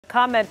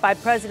comment by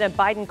President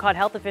Biden caught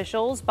health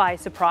officials by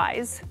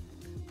surprise.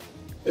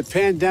 The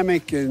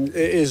pandemic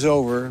is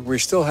over. We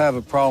still have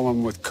a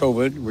problem with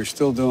COVID. We're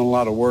still doing a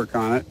lot of work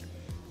on it.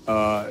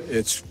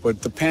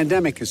 But the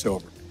pandemic is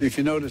over. If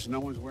you notice, no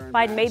one's wearing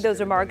masks. Biden made those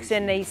remarks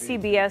in a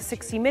CBS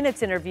 60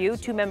 Minutes interview.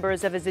 Two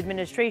members of his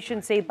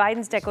administration say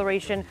Biden's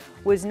declaration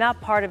was not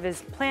part of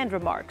his planned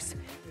remarks.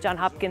 Johns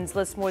Hopkins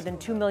lists more than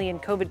 2 million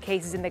COVID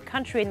cases in the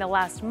country in the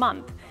last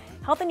month.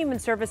 Health and Human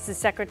Services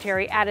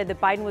Secretary added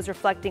that Biden was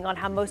reflecting on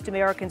how most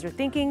Americans are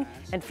thinking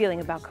and feeling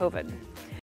about COVID.